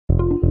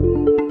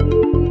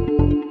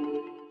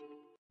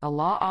The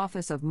law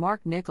office of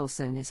Mark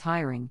Nicholson is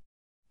hiring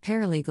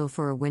paralegal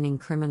for a winning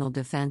criminal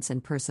defense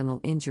and personal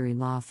injury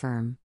law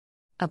firm.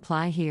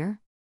 Apply here.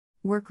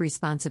 Work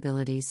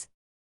responsibilities.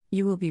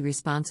 You will be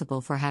responsible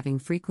for having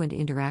frequent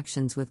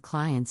interactions with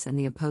clients and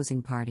the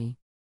opposing party.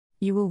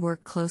 You will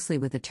work closely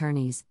with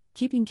attorneys,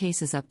 keeping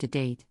cases up to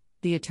date,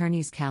 the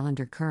attorney's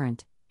calendar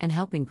current, and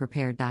helping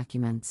prepare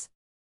documents.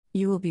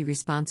 You will be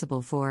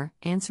responsible for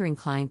answering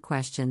client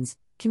questions,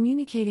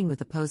 communicating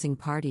with opposing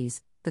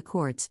parties, the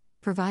courts,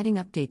 providing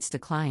updates to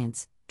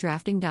clients,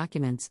 drafting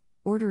documents,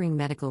 ordering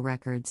medical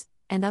records,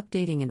 and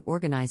updating and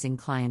organizing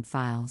client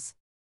files.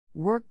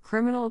 Work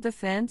criminal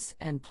defense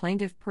and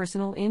plaintiff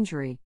personal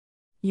injury.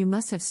 You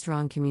must have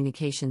strong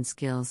communication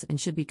skills and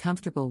should be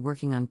comfortable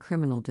working on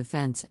criminal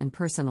defense and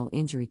personal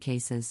injury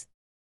cases.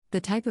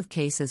 The type of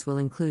cases will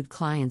include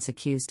clients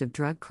accused of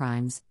drug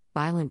crimes,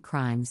 violent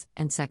crimes,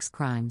 and sex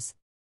crimes.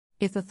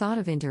 If the thought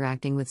of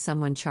interacting with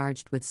someone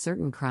charged with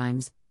certain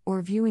crimes,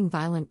 or viewing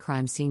violent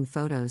crime scene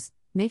photos,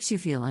 makes you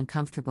feel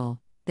uncomfortable,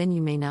 then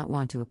you may not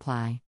want to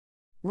apply.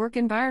 Work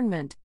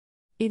environment.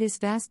 It is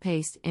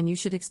fast-paced and you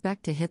should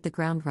expect to hit the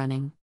ground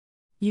running.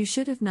 You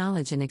should have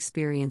knowledge and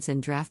experience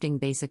in drafting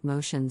basic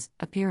motions,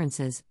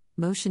 appearances,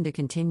 motion to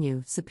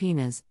continue,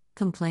 subpoenas,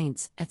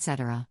 complaints,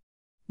 etc.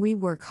 We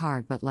work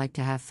hard but like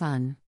to have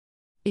fun.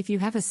 If you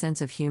have a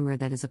sense of humor,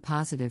 that is a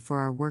positive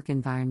for our work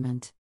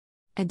environment.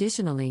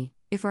 Additionally,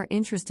 if are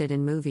interested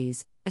in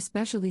movies,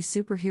 especially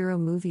superhero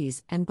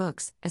movies, and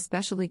books,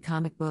 especially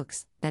comic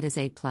books, that is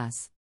A+.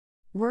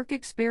 Work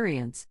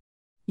experience.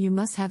 You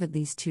must have at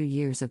least 2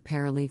 years of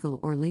paralegal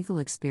or legal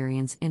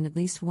experience in at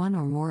least one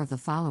or more of the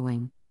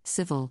following: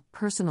 civil,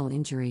 personal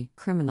injury,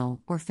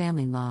 criminal, or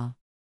family law.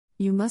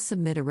 You must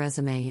submit a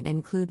resume and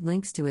include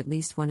links to at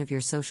least one of your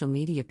social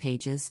media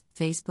pages,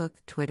 Facebook,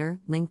 Twitter,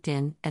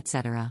 LinkedIn,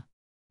 etc.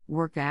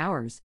 Work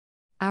hours.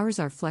 Hours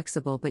are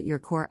flexible, but your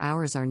core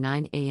hours are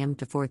 9 a.m.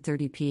 to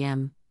 4:30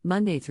 p.m.,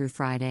 Monday through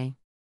Friday.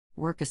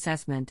 Work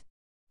assessment.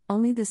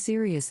 Only the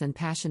serious and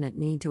passionate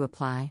need to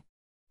apply.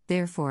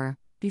 Therefore,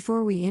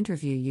 before we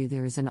interview you,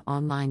 there is an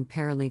online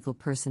paralegal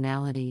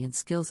personality and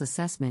skills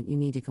assessment you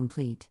need to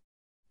complete.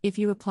 If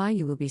you apply,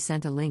 you will be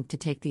sent a link to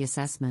take the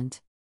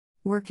assessment.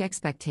 Work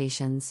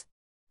expectations.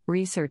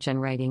 Research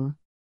and writing.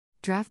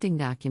 Drafting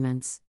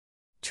documents.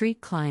 Treat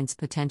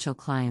potential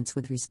clients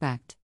with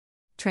respect.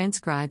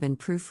 Transcribe and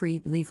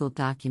proofread legal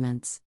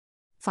documents.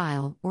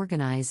 File,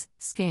 organize,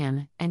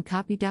 scan, and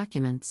copy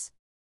documents.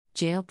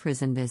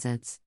 Jail-prison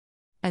visits.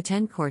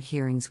 Attend court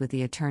hearings with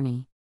the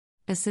attorney.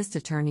 Assist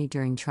attorney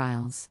during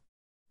trials.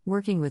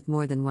 Working with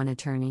more than one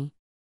attorney.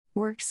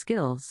 Work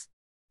skills.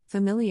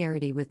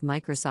 Familiarity with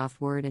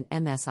Microsoft Word and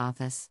MS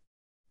Office.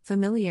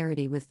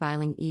 Familiarity with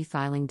filing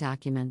e-filing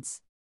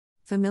documents.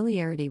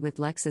 Familiarity with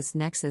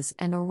LexisNexis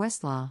and/or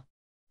Westlaw.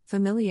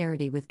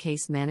 Familiarity with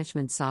case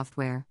management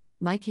software,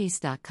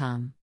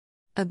 mycase.com.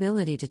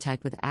 Ability to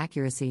type with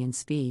accuracy and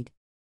speed.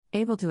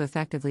 Able to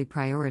effectively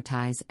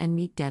prioritize and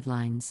meet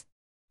deadlines.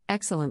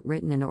 Excellent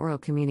written and oral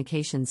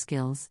communication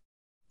skills.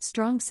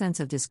 Strong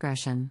sense of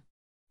discretion.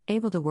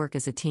 Able to work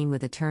as a team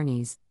with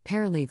attorneys,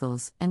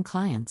 paralegals, and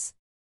clients.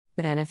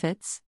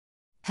 Benefits.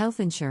 Health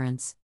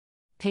insurance.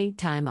 Paid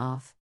time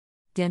off.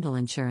 Dental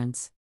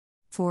insurance.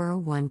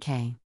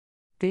 401k.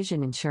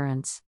 Vision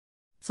insurance.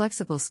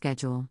 Flexible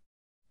schedule.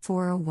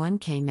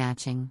 401k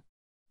matching.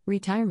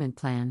 Retirement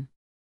plan.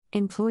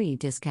 Employee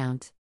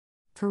discount.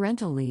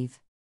 Parental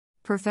leave.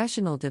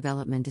 Professional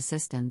development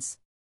assistance.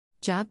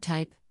 Job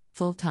type,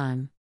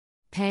 full-time.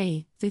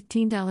 Pay,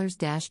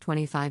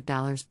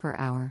 $15-$25 per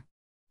hour.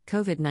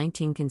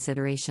 COVID-19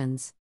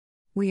 considerations.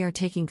 We are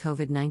taking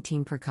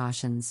COVID-19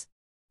 precautions.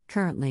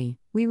 Currently,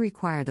 we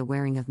require the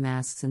wearing of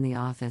masks in the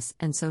office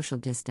and social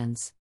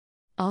distance.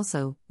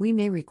 Also, we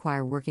may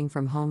require working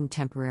from home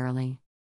temporarily.